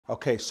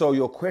Okay, so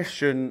your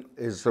question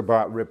is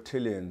about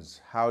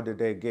reptilians. How did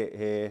they get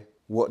here?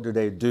 What do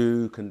they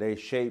do? Can they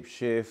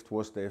shapeshift?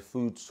 What's their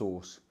food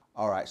source?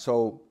 All right,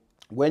 so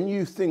when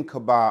you think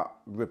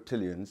about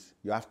reptilians,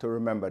 you have to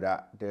remember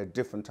that there are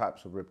different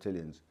types of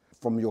reptilians.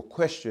 From your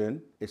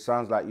question, it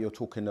sounds like you're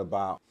talking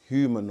about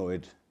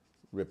humanoid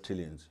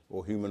reptilians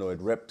or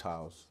humanoid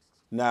reptiles.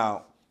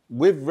 Now,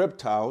 with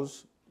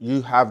reptiles,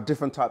 you have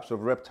different types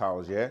of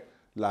reptiles, yeah?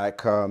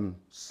 Like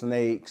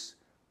snakes,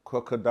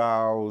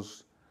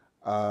 crocodiles,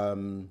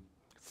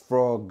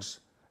 frogs,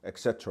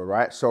 etc.,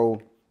 right?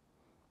 So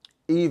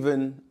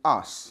even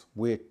us,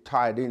 we're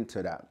tied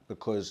into that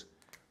because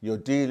you're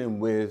dealing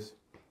with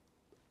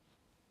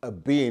a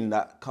being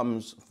that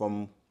comes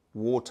from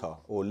water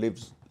or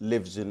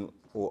lives in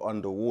or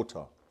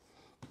underwater.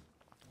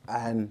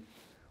 And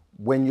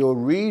when you're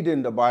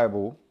reading the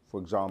Bible, for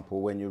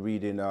example, when you're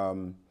reading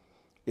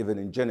even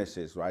in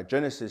Genesis, right?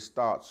 Genesis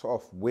starts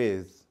off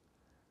with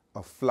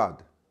a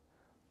flood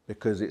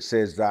because it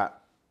says that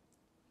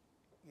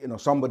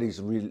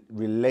somebody's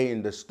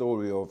relaying the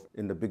story of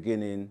in the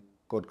beginning,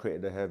 God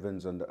created the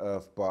heavens and the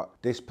earth. But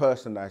this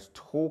person that's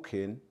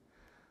talking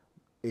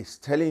is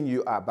telling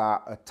you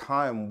about a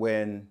time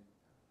when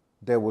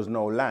there was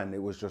no land.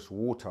 It was just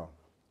water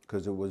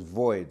because it was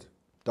void,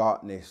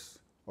 darkness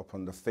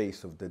upon the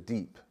face of the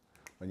deep.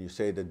 When you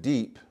say the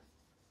deep,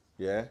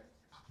 yeah,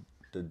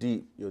 the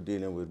deep, you're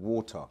dealing with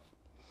water.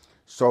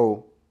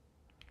 So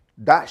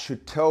that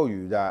should tell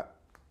you that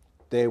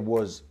there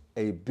was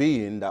a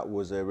being that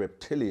was a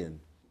reptilian,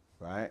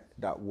 right?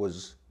 That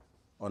was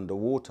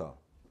underwater.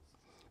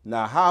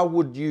 Now, how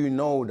would you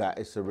know that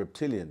it's a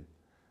reptilian?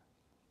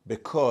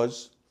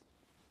 Because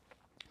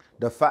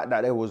the fact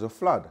that there was a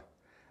flood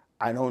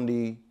and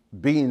only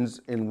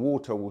beings in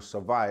water will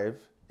survive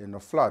in a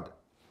flood.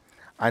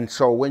 And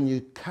so when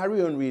you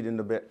carry on reading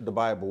the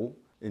Bible,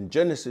 in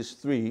Genesis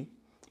 3,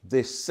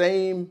 this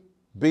same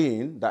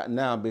being that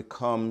now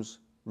becomes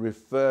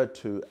referred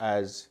to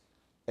as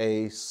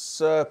a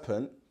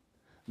serpent.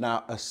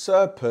 Now, a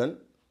serpent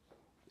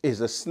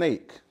is a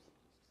snake.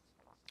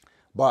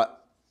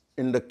 But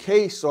in the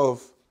case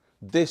of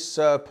this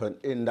serpent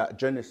in that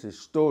Genesis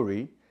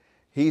story,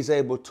 he's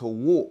able to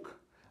walk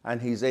and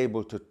he's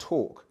able to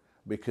talk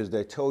because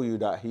they tell you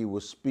that he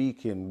was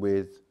speaking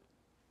with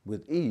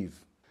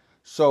Eve.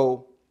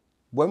 So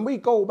when we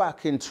go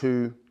back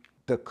into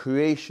the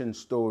creation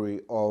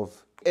story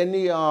of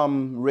any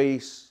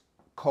race,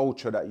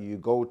 culture that you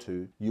go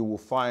to, you will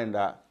find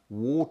that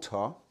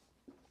water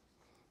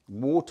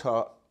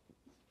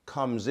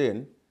comes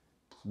in,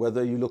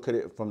 whether you look at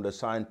it from the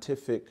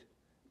scientific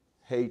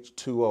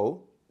H2O,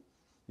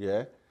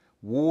 yeah,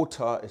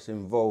 water is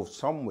involved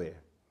somewhere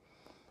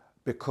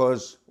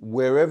because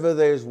wherever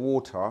there's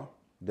water,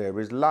 there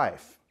is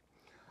life.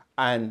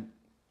 And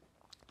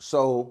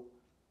so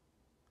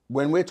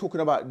when we're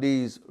talking about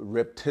these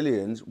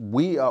reptilians,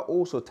 we are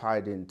also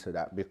tied into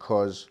that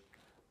because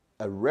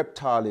a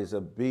reptile is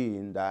a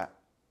being that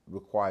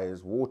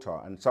requires water.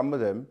 And some of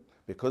them,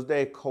 because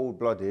they're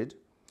cold-blooded,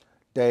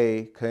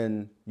 they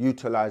can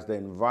utilize the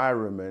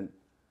environment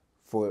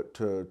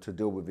to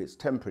deal with its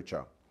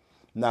temperature.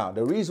 Now,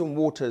 the reason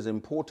water is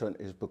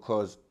important is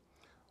because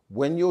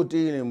when you're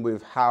dealing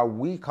with how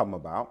we come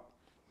about,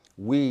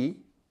 we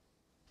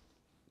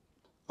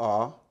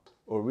are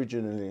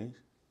originally,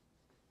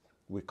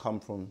 we come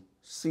from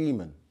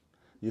semen.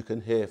 You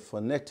can hear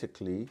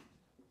phonetically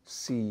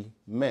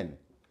seamen.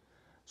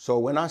 So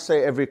when I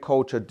say every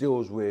culture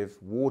deals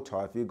with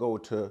water, if you go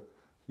to,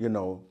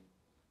 you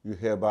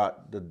hear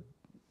about the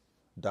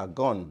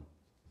Dagon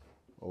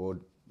or,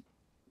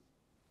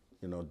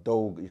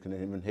 Dog, you can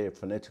even hear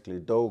phonetically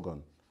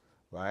Dogon,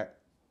 right?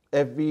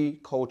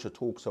 Every culture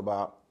talks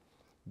about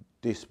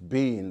this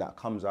being that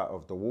comes out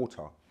of the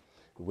water.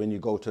 When you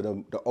go to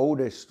the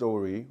oldest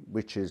story,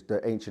 which is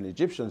the ancient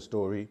Egyptian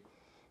story,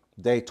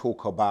 they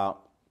talk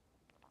about,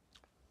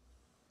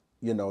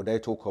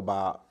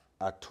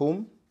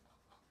 Atum,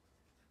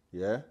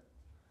 yeah?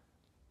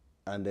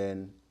 And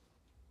then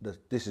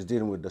this is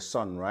dealing with the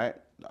sun, right?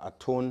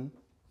 Atun,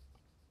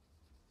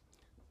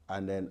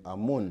 and then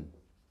Amun.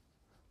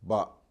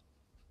 But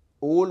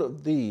all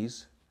of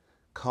these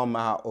come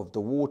out of the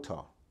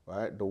water,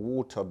 right? The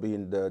water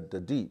being the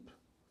deep,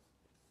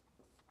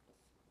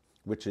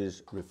 which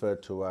is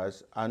referred to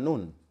as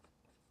Anun.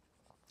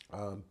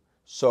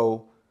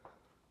 So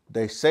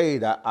they say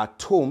that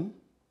Atum,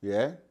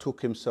 yeah,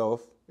 took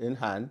himself in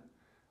hand,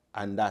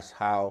 and that's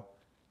how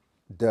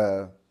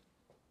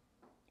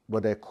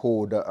what they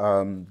call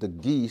the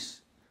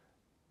geese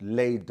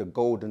laid the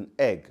golden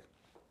egg.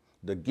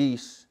 The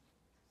geese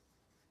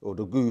or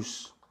the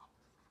goose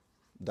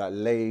that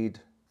laid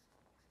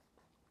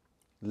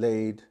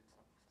the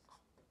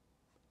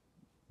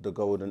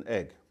golden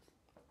egg.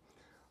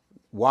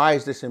 Why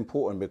is this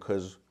important?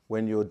 Because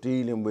when you're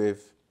dealing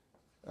with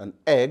an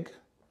egg,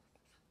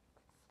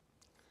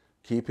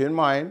 keep in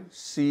mind,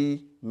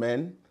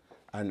 semen,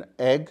 an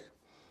egg,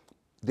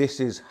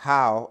 this is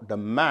how the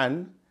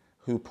man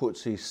who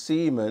puts his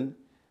semen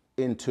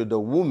into the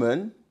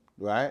woman,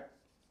 right,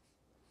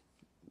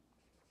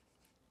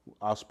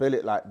 I'll spell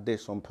it like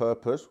this on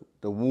purpose.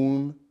 The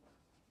womb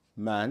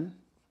man.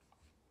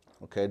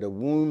 Okay, the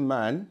womb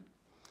man.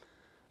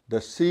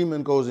 The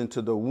semen goes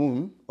into the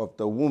womb of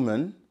the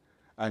woman,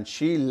 and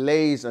she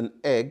lays an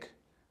egg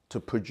to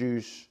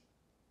produce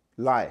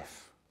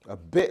life. A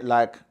bit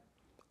like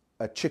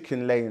a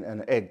chicken laying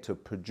an egg to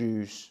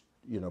produce,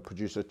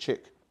 produce a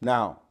chick.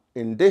 Now,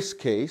 in this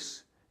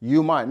case,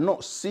 you might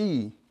not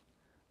see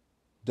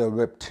the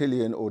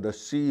reptilian or the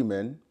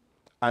semen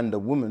and the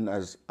woman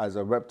as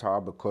a reptile,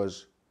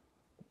 because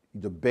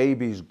the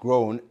baby's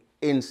grown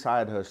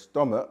inside her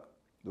stomach,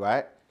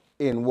 right?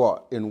 In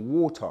what? In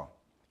water.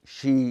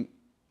 She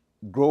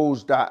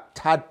grows that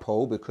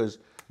tadpole, because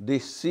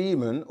this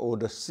semen or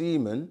the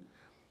semen,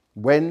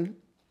 when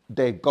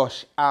they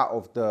gush out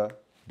of the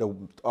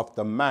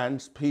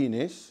man's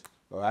penis,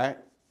 right?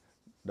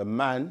 The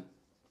man,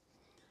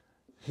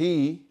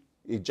 he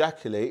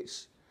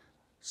ejaculates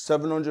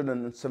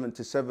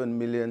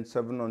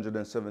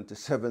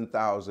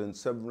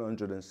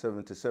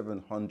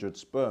 777,777,777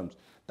 sperms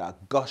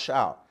that gush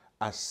out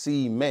as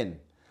semen,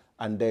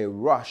 and they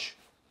rush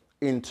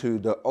into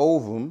the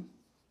ovum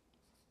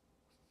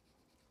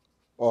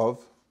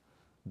of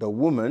the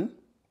woman,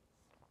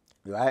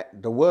 right?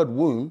 The word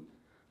womb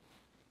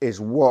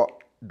is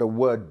what the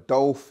word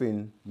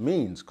dolphin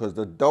means, because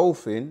the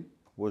dolphin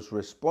was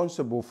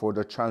responsible for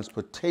the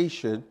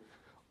transportation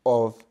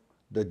of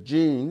the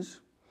genes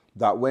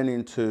that went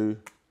into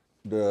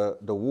the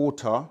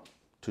water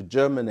to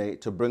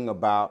germinate, to bring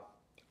about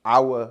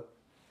our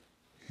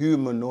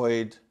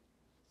humanoid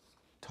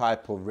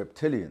type of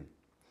reptilian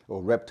or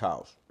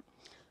reptiles.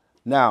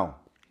 Now,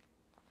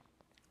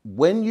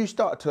 when you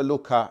start to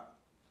look at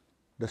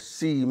the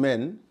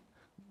seamen,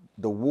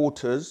 the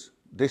waters,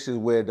 this is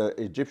where the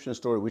Egyptian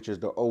story, which is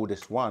the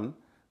oldest one,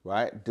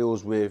 right,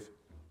 deals with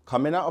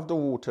coming out of the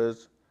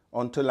waters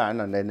onto land,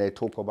 and then they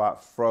talk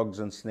about frogs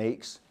and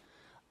snakes.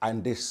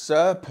 And this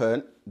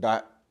serpent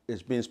that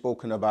is being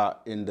spoken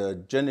about in the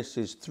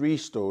Genesis 3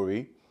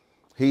 story,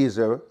 he's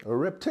a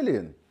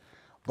reptilian,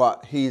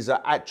 but he's an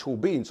actual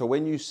being. So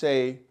when you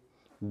say,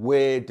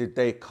 where did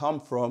they come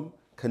from?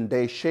 Can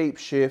they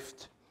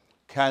shapeshift?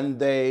 Can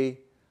they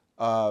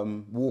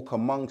walk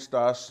amongst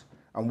us?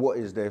 And what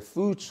is their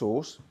food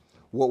source?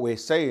 What we're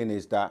saying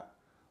is that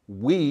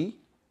we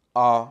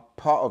are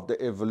part of the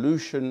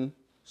evolution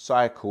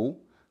cycle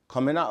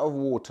coming out of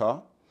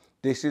water.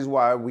 This is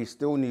why we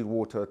still need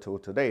water till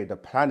today. The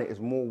planet is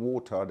more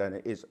water than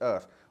it is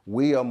Earth.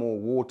 We are more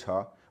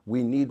water.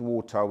 We need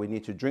water. We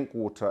need to drink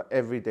water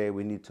every day.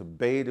 We need to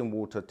bathe in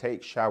water,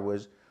 take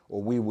showers,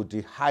 or we will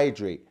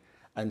dehydrate.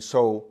 And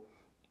so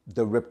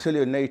the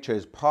reptilian nature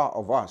is part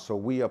of us. So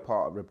we are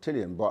part of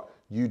reptilian. But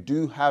you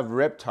do have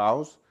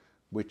reptiles,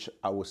 which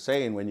I was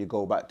saying when you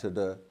go back to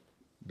the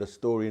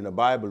story in the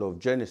Bible of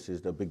Genesis,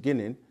 the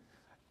beginning,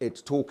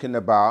 it's talking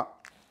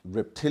about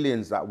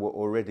reptilians that were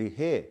already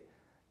here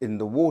in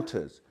the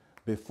waters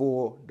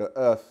before the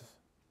earth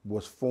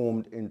was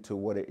formed into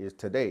what it is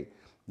today.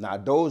 Now,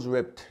 those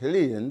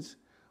reptilians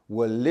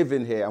were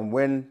living here, and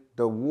when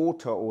the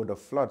water or the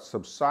flood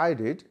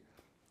subsided,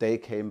 they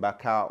came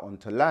back out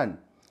onto land.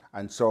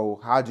 And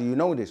so how do you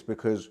know this?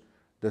 Because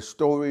the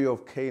story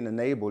of Cain and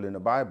Abel in the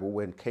Bible,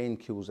 when Cain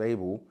kills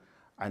Abel,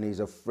 and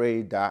he's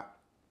afraid that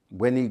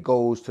when he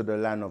goes to the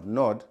land of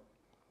Nod,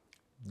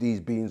 these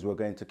beings were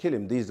going to kill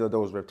him. These are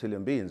those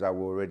reptilian beings that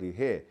were already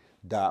here,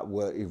 that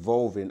were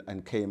evolving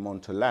and came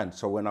onto land.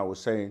 So when I was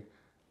saying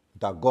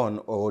Dagon,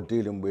 or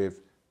dealing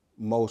with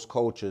most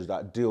cultures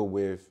that deal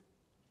with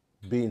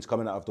beings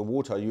coming out of the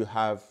water, you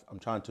have, I'm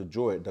trying to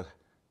draw it, the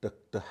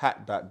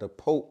hat that the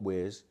Pope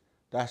wears,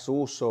 that's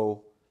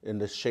also in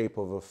the shape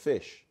of a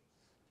fish,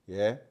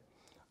 yeah?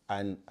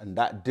 And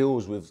that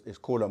deals with, it's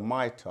called a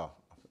mitre,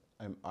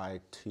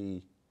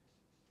 M-I-T-R-E.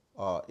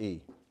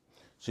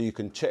 So you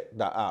can check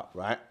that out,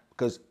 right?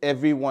 Because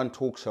everyone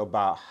talks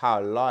about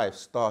how life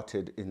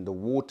started in the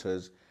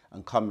waters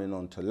and coming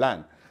onto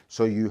land.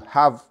 So you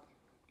have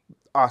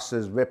us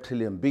as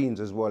reptilian beings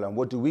as well. And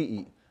what do we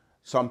eat?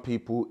 Some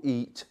people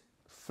eat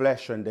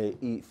flesh, and they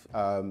eat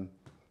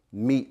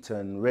meat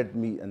and red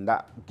meat, and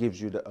that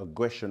gives you the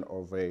aggression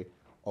of a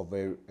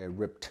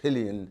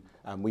reptilian.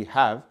 And we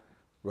have,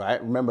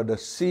 right? Remember the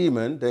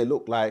semen, they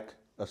look like,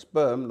 a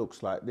sperm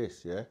looks like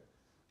this, yeah?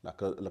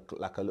 Like a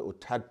little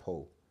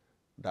tadpole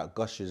that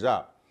gushes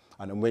out.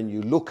 And then when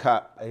you look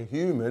at a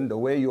human, the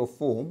way you're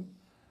formed,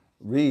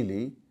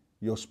 really,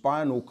 your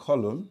spinal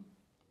column,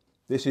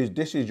 this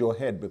is your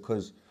head,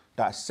 because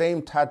that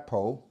same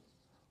tadpole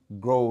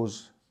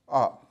grows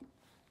up.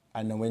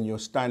 And then when you're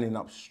standing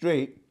up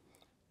straight,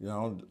 you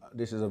know,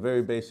 this is a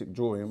very basic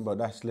drawing, but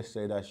that's, let's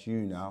say that's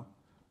you now.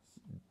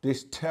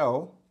 This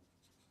tail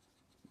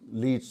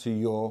leads to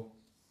your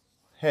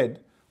head,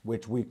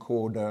 which we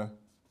call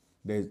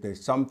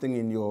there's something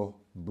in your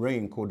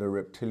brain called the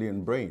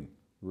reptilian brain,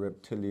 right?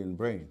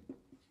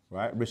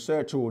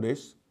 Research all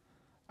this,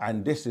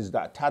 and this is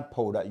that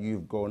tadpole that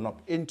you've grown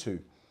up into.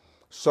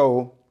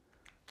 So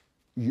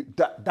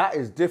that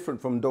is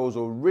different from those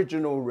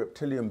original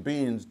reptilian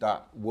beings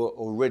that were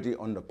already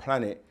on the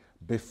planet,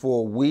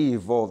 before we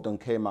evolved and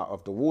came out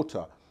of the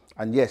water.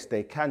 And yes,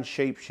 they can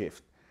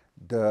shapeshift.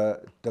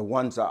 The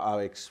ones that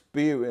are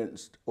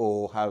experienced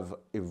or have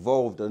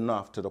evolved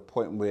enough to the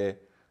point where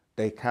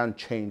they can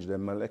change their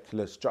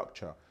molecular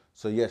structure.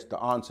 So yes, the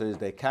answer is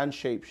they can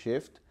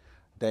shapeshift.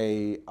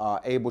 They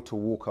are able to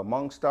walk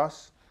amongst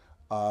us.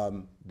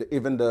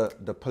 Even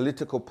the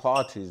political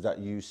parties that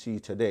you see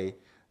today,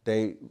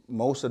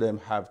 most of them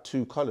have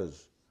two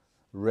colors,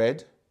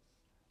 red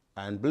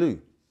and blue.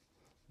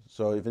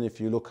 So even if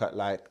you look at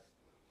like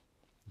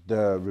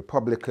the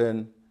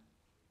Republican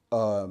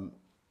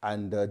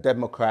and the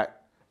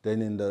Democrat,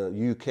 then in the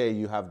UK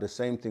you have the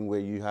same thing where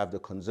you have the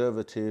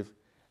Conservative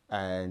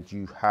and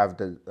you have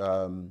the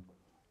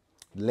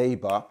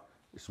Labour.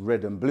 It's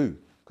red and blue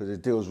because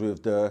it deals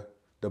with the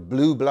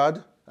blue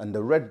blood and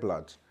the red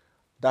blood.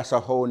 That's a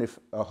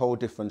whole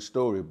different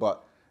story.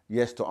 But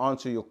yes, to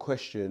answer your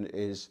question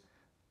is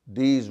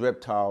these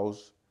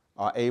reptiles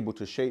are able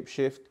to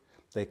shapeshift.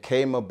 They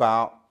came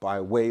about by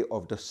way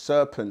of the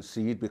serpent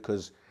seed,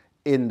 because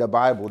in the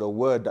Bible, the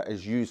word that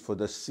is used for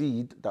the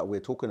seed that we're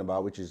talking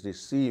about, which is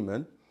this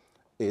semen,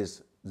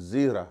 is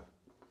zera.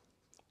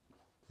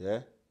 Yeah?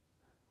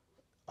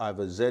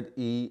 Either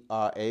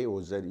Z-E-R-A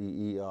or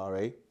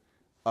Z-E-E-R-A.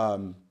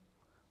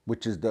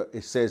 Which is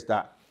it says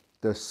that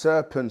the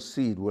serpent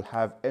seed will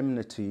have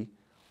enmity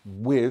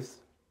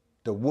with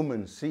the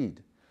woman's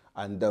seed.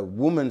 And the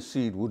woman's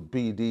seed would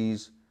be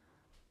these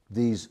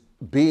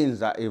beings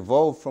that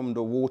evolved from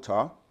the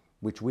water,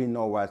 which we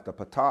know as the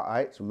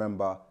Pataites.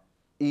 Remember,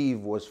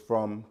 Eve was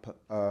from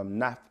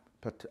Naph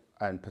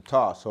and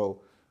Patar.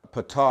 So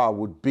Patar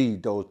would be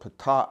those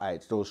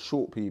Pataites, those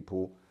short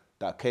people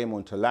that came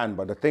onto land.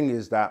 But the thing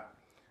is that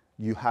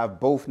you have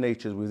both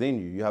natures within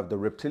you. You have the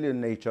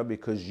reptilian nature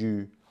because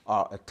you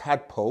are a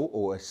tadpole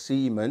or a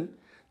semen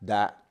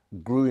that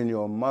grew in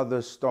your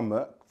mother's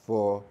stomach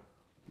for,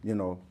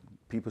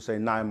 people say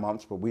 9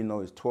 months, but we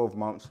know it's 12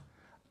 months.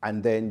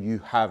 And then you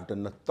have the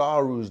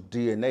Natharu's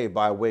DNA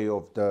by way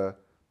of the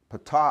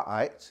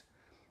Pataites.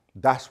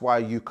 That's why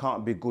you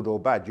can't be good or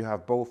bad. You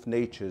have both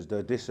natures,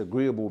 the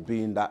disagreeable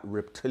being that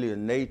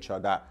reptilian nature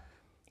that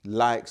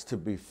likes to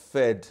be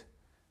fed,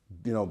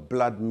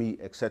 blood, meat,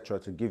 etc.,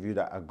 to give you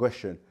that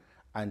aggression.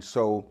 And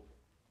so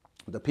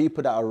the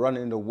people that are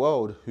running the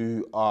world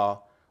who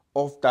are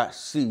of that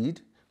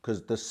seed,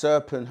 because the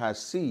serpent has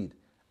seed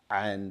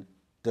and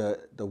the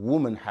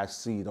woman has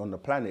seed on the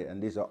planet,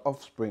 and these are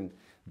offspring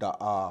that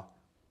are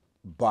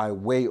by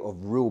way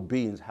of real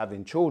beings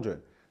having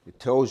children. It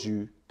tells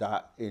you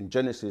that in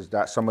Genesis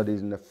that some of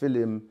these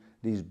Nephilim,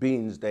 these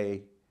beings,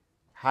 they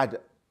had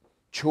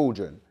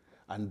children,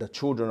 and the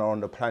children are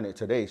on the planet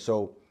today.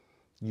 So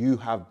you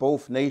have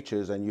both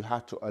natures and you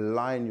have to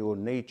align your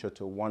nature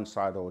to one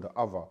side or the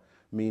other,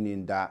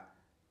 meaning that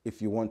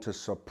if you want to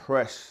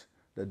suppress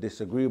the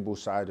disagreeable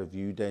side of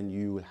you, then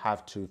you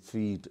have to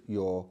feed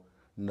your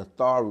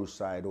Natharu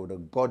side or the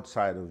God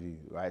side of you,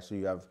 right? So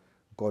you have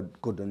God,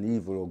 good and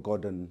evil, or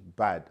God and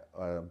bad,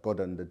 God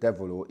and the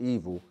devil or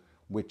evil,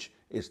 which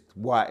is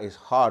why it's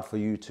hard for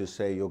you to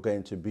say you're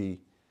going to be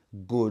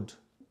good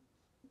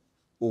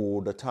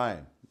all the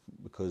time,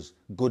 because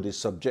good is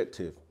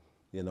subjective,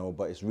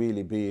 but it's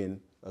really being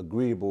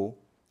agreeable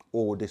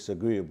or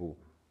disagreeable.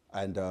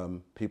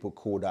 And people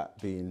call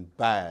that being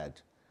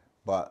bad,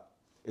 but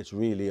it's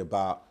really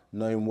about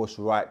knowing what's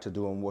right to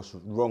do and what's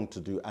wrong to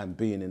do and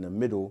being in the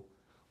middle,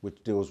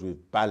 which deals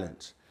with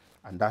balance.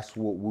 And that's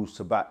what Wu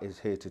Sabat is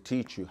here to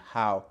teach you,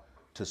 how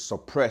to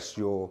suppress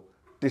your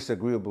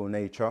disagreeable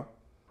nature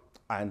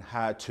and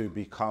how to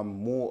become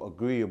more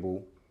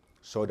agreeable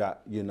so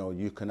that,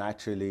 you can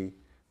actually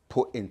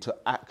put into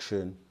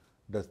action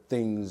the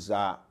things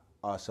that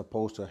are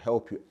supposed to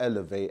help you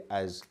elevate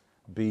as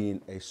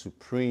being a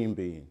supreme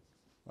being.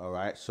 All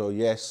right. So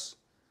yes,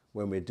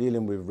 when we're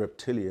dealing with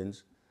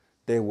reptilians,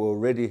 they were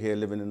already here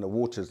living in the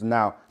waters.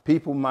 Now,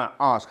 people might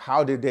ask,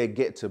 how did they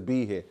get to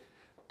be here?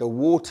 The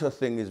water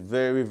thing is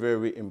very,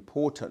 very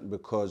important,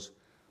 because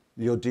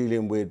you're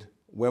dealing with,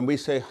 when we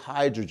say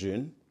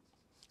hydrogen,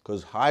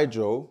 because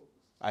hydro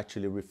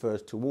actually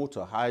refers to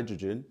water.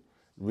 Hydrogen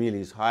really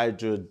is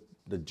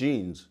the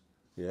genes,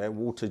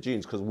 water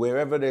genes, because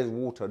wherever there's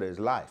water, there's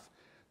life.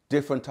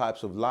 Different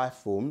types of life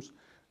forms,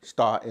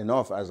 starting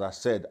off, as I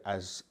said,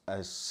 as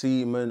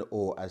semen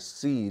or as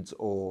seeds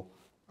or,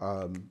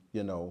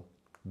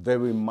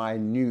 very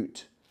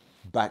minute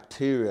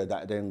bacteria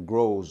that then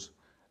grows.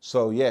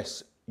 So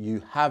yes,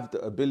 you have the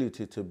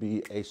ability to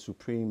be a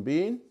supreme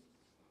being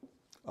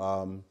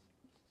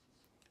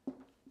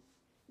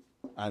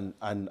and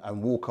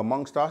walk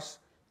amongst us.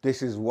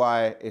 This is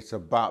why it's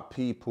about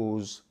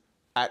people's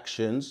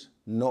actions,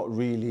 not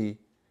really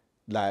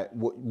like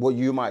what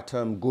you might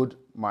term good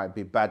might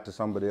be bad to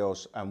somebody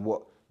else, and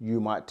what you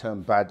might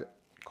term bad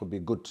could be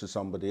good to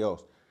somebody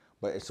else.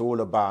 But it's all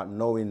about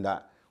knowing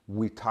that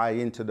we tie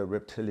into the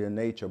reptilian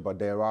nature, but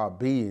there are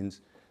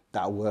beings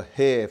that were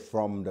here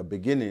from the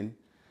beginning.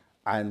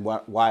 And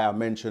why I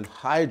mentioned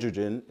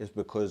hydrogen is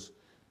because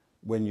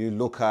when you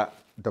look at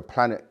the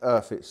planet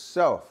Earth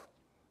itself,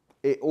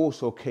 it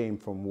also came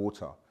from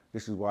water.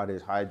 This is why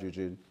there's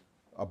hydrogen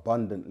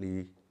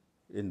abundantly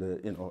in the,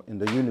 in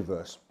the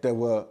universe. There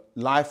were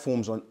life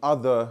forms on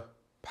other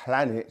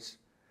planets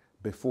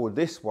before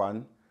this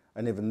one,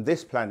 and even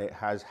this planet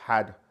has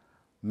had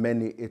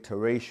many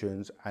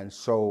iterations, and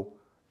so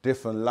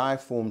different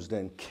life forms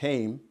then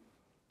came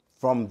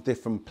from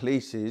different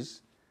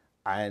places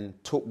and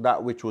took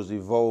that which was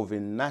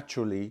evolving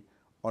naturally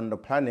on the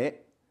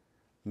planet,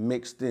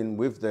 mixed in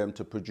with them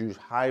to produce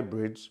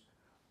hybrids.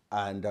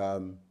 And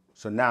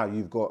so now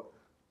you've got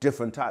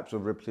different types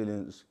of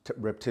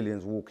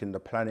reptilians walking the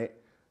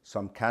planet.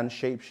 Some can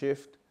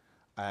shapeshift,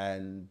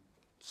 and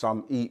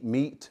some eat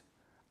meat,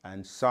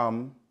 and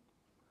some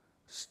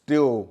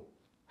still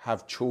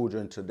have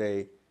children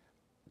today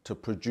to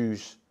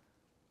produce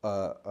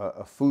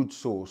a food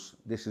source.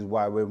 This is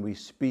why when we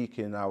speak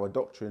in our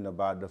doctrine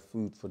about the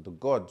food for the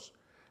gods,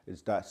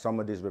 is that some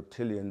of these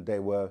reptilians, they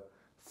were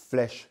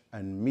flesh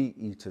and meat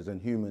eaters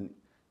and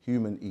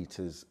human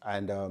eaters.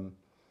 And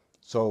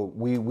so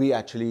we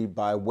actually,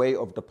 by way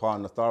of the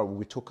Paranathara,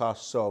 we took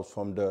ourselves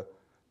from the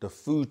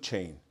food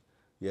chain.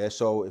 Yeah,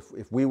 so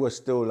if we were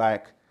still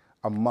like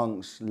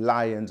amongst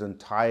lions and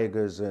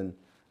tigers and,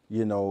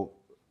 you know,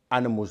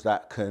 animals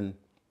that can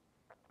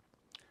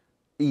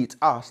eat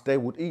us, they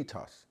would eat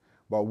us.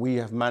 But we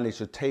have managed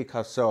to take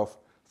ourselves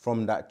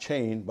from that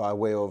chain by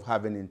way of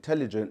having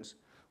intelligence,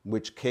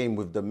 which came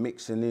with the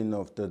mixing in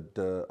of the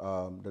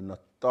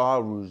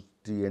Natharu's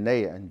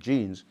DNA and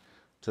genes,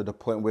 to the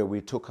point where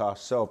we took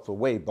ourselves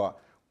away. But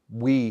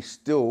we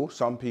still,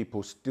 some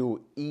people still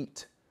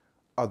eat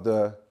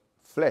other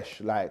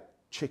flesh, like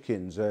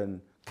chickens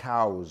and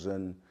cows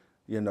and,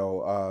 you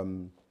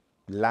know,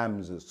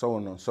 lambs and so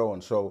on and so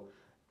on. So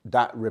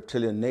that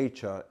reptilian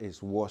nature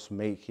is what's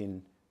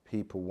making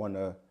people want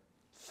to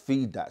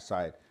feed that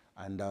side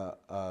and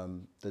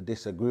the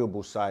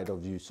disagreeable side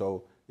of you.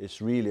 So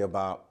it's really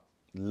about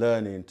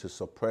learning to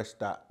suppress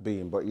that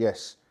being. But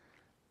yes,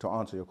 to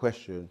answer your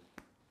question,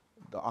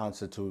 the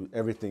answer to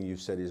everything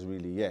you've said is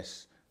really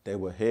yes. They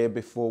were here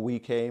before we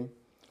came,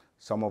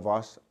 some of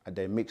us, and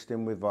they mixed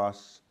in with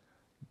us,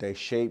 they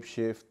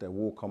shapeshift, they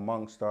walk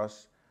amongst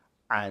us,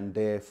 and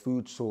their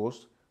food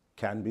source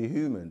can be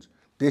humans.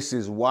 This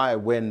is why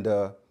when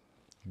the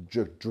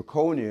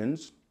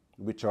Draconians,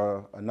 which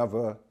are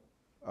another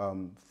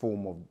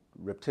form of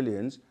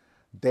reptilians,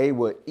 they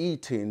were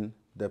eating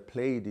the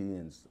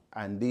Pleiadians,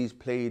 and these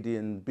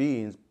Pleiadian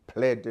beings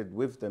pleaded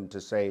with them to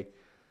say,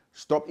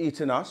 stop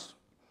eating us,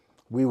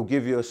 we will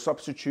give you a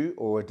substitute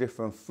or a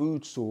different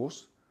food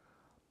source.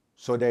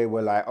 So they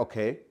were like,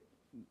 okay,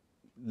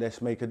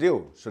 let's make a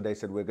deal. So they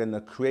said, we're going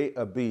to create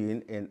a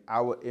being in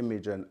our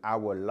image and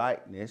our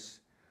likeness.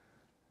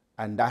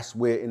 And that's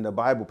where in the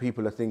Bible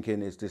people are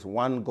thinking it's this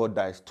one God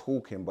that is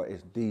talking, but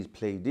it's these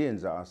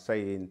Pleiadians that are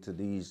saying to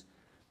these,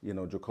 you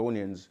know,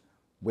 Draconians,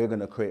 we're going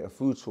to create a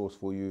food source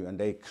for you. And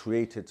they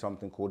created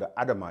something called the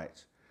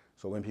Adamites.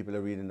 So when people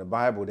are reading the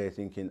Bible, they're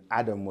thinking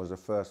Adam was the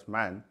first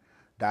man.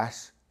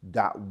 That's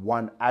that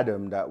one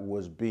Adam that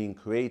was being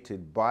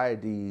created by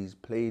these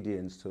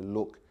Pleiadians to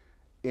look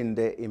in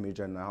their image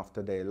and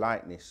after their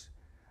likeness.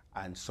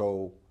 And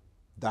so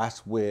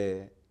that's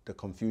where the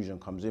confusion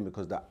comes in,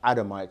 because the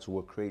Adamites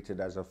were created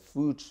as a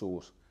food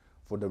source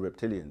for the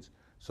reptilians.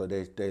 So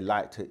they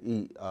like to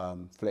eat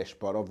flesh,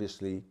 but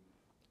obviously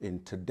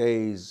in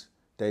today's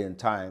day and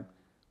time,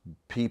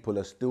 people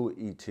are still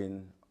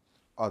eating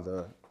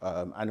other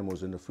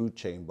animals in the food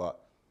chain,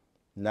 but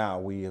now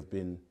we have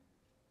been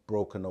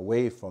broken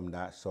away from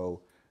that.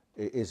 So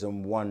it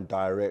isn't one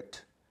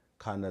direct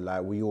kind of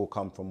like we all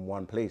come from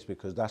one place,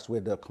 because that's where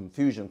the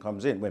confusion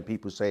comes in. When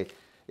people say,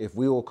 if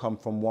we all come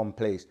from one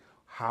place,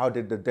 how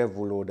did the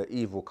devil or the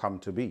evil come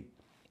to be?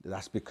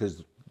 That's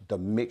because the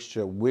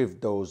mixture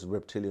with those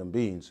reptilian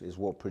beings is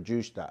what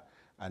produced that.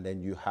 And then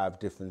you have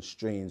different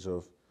strains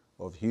of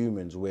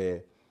humans,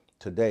 where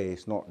today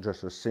it's not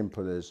just as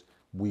simple as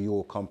we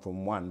all come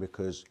from one,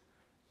 because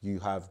you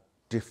have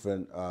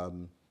different,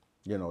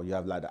 you know, you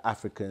have like the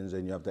Africans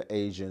and you have the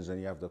Asians and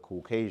you have the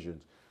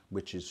Caucasians,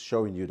 which is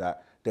showing you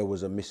that there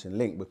was a missing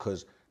link.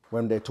 Because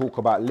when they talk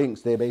about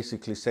links, they're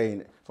basically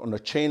saying on the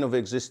chain of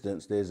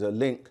existence, there's a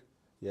link.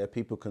 Yeah,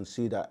 people can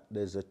see that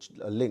there's a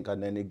link,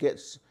 and then it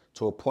gets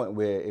to a point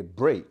where it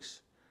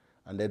breaks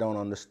and they don't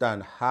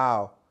understand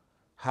how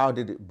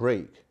did it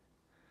break?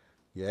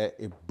 Yeah,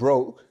 it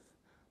broke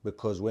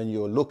because when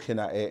you're looking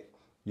at it,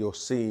 you're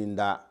seeing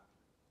that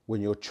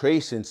when you're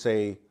tracing,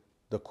 say,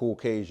 the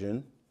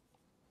Caucasian,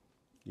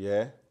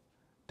 yeah,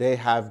 they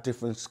have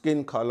different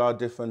skin color,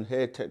 different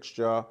hair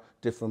texture,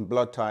 different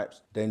blood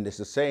types. Then it's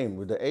the same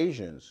with the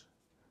Asians,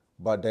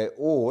 but they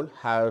all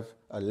have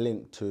a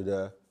link to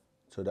the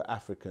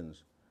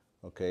Africans,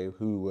 okay,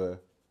 who were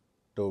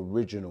the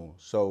original.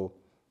 So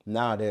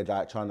now they're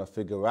like trying to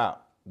figure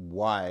out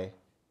why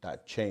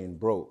that chain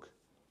broke,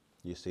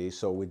 you see.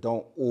 So we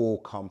don't all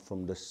come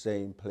from the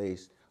same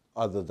place,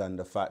 other than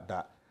the fact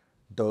that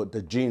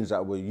the genes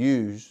that were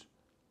used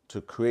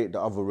to create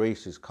the other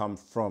races come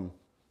from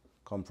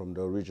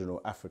the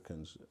original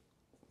Africans,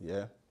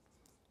 yeah,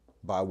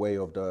 by way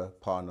of the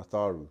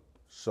Parnatharu.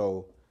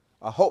 So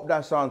I hope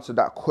that's answered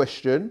that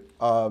question.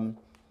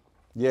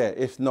 Yeah,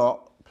 if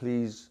not,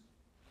 please,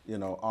 you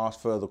know, ask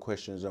further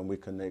questions and we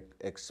can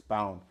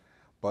expound.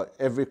 But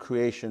every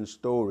creation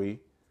story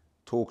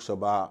talks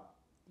about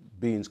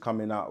beings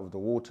coming out of the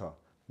water.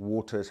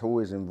 Water is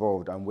always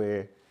involved, and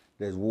where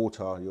there's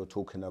water, you're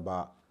talking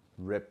about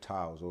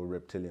reptiles or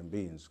reptilian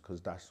beings, because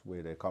that's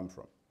where they come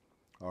from.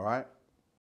 All right?